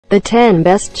The 10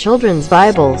 Best Children's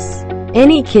Bibles.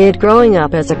 Any kid growing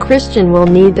up as a Christian will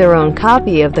need their own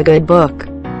copy of the good book.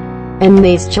 And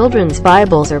these children's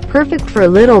Bibles are perfect for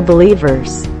little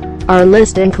believers. Our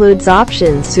list includes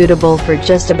options suitable for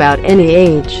just about any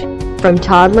age, from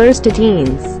toddlers to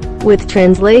teens, with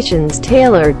translations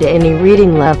tailored to any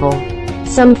reading level.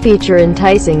 Some feature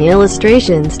enticing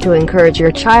illustrations to encourage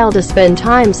your child to spend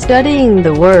time studying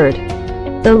the Word.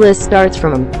 The list starts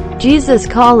from Jesus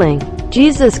Calling,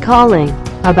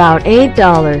 about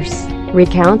 $8.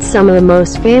 Recounts some of the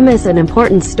most famous and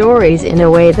important stories in a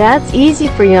way that's easy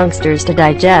for youngsters to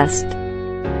digest,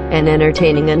 and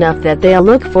entertaining enough that they'll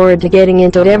look forward to getting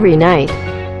into it every night.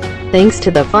 Thanks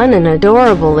to the fun and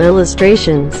adorable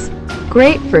illustrations.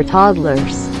 Great for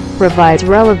toddlers. Provides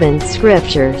relevant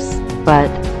scriptures, but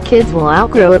kids will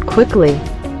outgrow it quickly.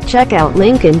 Check out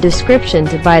link in description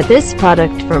to buy this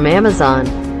product from Amazon.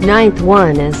 Ninth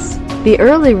one is The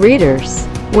Early Readers.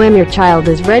 When your child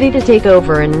is ready to take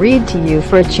over and read to you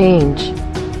for a change.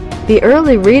 The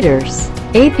Early Readers,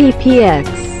 APPX,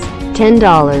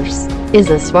 $10, is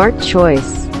a smart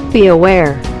choice. Be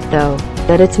aware, though,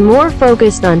 that it's more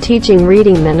focused on teaching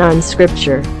reading than on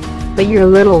scripture. But your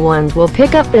little ones will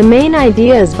pick up the main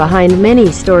ideas behind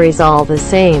many stories all the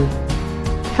same.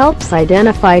 Helps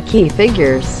identify key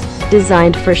figures.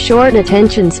 Designed for short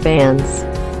attention spans,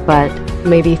 but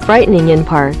may be frightening in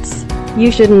parts. You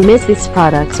shouldn't miss this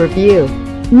product's review.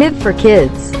 Nib for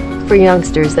kids. For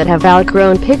youngsters that have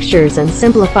outgrown pictures and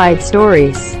simplified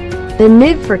stories. The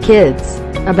Nib for Kids,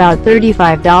 about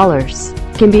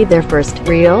 $35, can be their first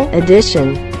real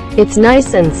edition. It's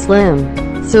nice and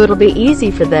slim, so it'll be easy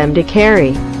for them to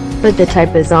carry. But the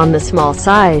type is on the small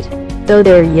side, though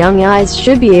their young eyes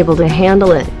should be able to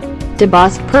handle it.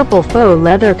 Debossed purple faux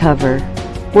leather cover.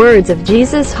 Words of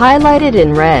Jesus highlighted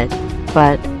in red,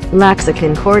 but lacks a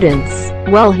concordance.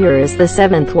 Well, here is the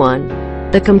 7th one.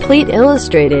 The Complete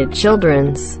Illustrated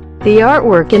Children's. The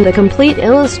artwork in the Complete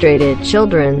Illustrated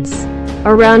Children's,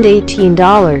 around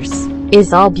 $18,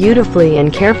 is all beautifully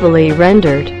and carefully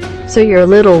rendered, so your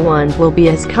little one will be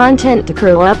as content to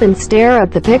curl up and stare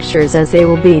at the pictures as they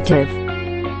will be to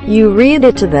you read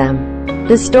it to them.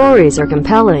 The stories are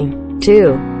compelling,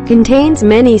 too. Contains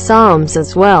many psalms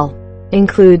as well.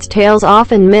 Includes tales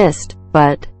often missed,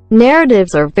 but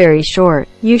narratives are very short.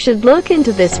 You should look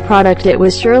into this product. It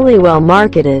was surely well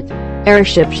marketed.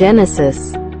 Airship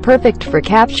Genesis. Perfect for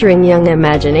capturing young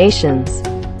imaginations.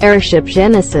 Airship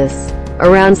Genesis,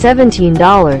 around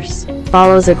 $17,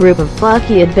 follows a group of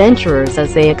plucky adventurers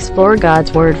as they explore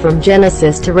God's Word from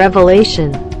Genesis to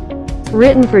Revelation.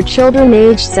 Written for children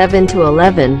aged 7 to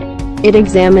 11, it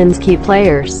examines key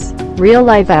players,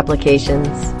 real-life applications,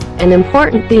 and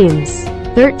important themes.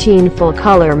 13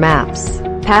 full-color maps,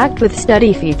 packed with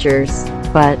study features,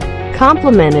 but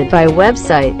complemented by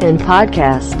website and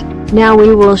podcast. Now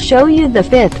we will show you the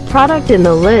 5th product in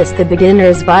the list, the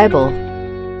Beginner's Bible.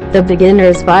 The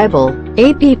Beginner's Bible,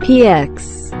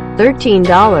 APPX,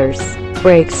 $13,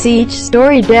 breaks each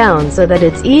story down so that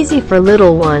it's easy for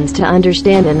little ones to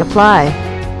understand and apply.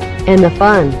 And the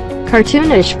fun,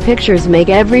 cartoonish pictures make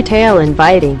every tale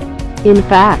inviting. In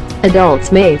fact,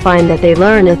 adults may find that they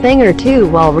learn a thing or two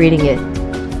while reading it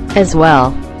as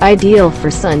well. Ideal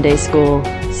for Sunday school.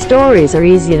 Stories are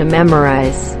easy to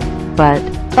memorize, but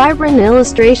vibrant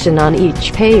illustration on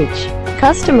each page.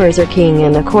 Customers are king,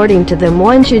 and according to them,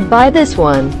 one should buy this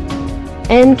one.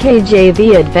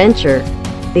 NKJV Adventure.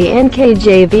 The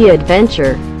NKJV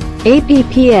Adventure,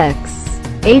 APPX,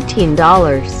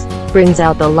 $18, brings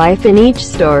out the life in each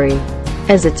story,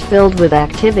 as it's filled with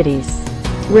activities,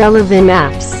 relevant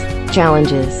maps,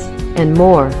 challenges, and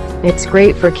more. It's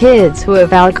great for kids who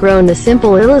have outgrown the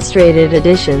simple illustrated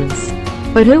editions,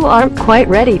 but who aren't quite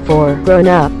ready for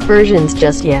grown-up versions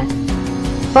just yet.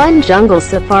 Fun jungle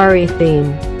safari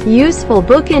theme. Useful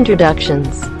book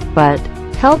introductions, but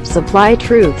helps apply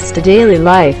truths to daily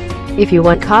life. If you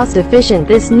want cost-efficient,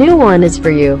 this new one is for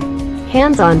you.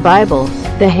 Hands-on Bible.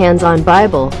 The Hands-on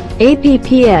Bible,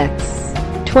 APPX,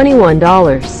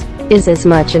 $21, is as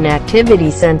much an activity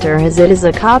center as it is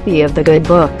a copy of the good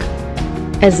book,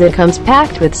 as it comes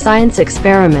packed with science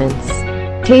experiments,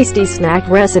 tasty snack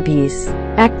recipes,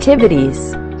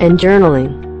 activities, and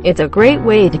journaling. It's a great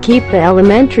way to keep the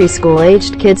elementary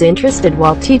school-aged kids interested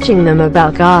while teaching them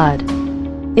about God.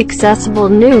 Accessible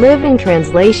New Living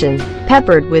Translation,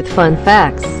 peppered with fun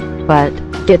facts, but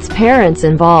gets parents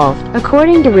involved.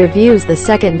 According to reviews, the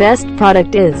second best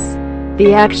product is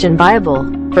the Action Bible,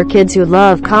 for kids who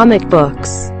love comic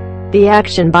books. The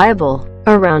Action Bible,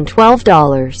 around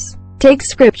 $12, takes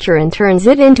scripture and turns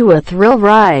it into a thrill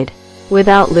ride,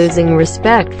 without losing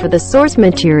respect for the source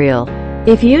material.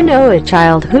 If you know a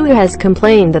child who has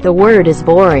complained that the word is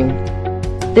boring,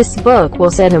 this book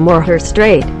will set him or her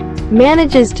straight.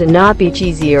 Manages to not be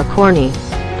cheesy or corny.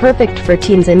 Perfect for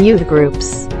teens and youth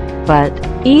groups. But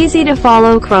easy to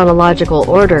follow chronological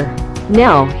order.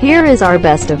 Now, here is our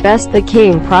best of best the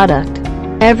King product.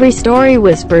 Every story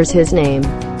whispers his name.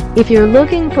 If you're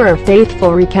looking for a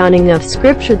faithful recounting of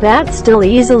scripture that's still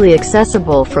easily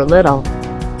accessible for little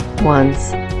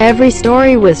ones, every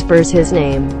story whispers his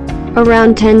name.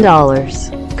 Around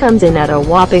 $10. Comes in at a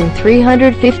whopping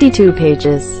 352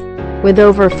 pages. With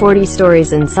over 40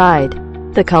 stories inside.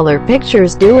 The color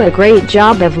pictures do a great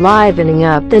job of livening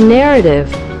up the narrative.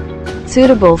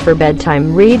 Suitable for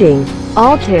bedtime reading.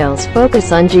 All tales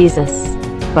focus on Jesus,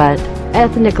 but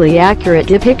ethnically accurate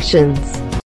depictions.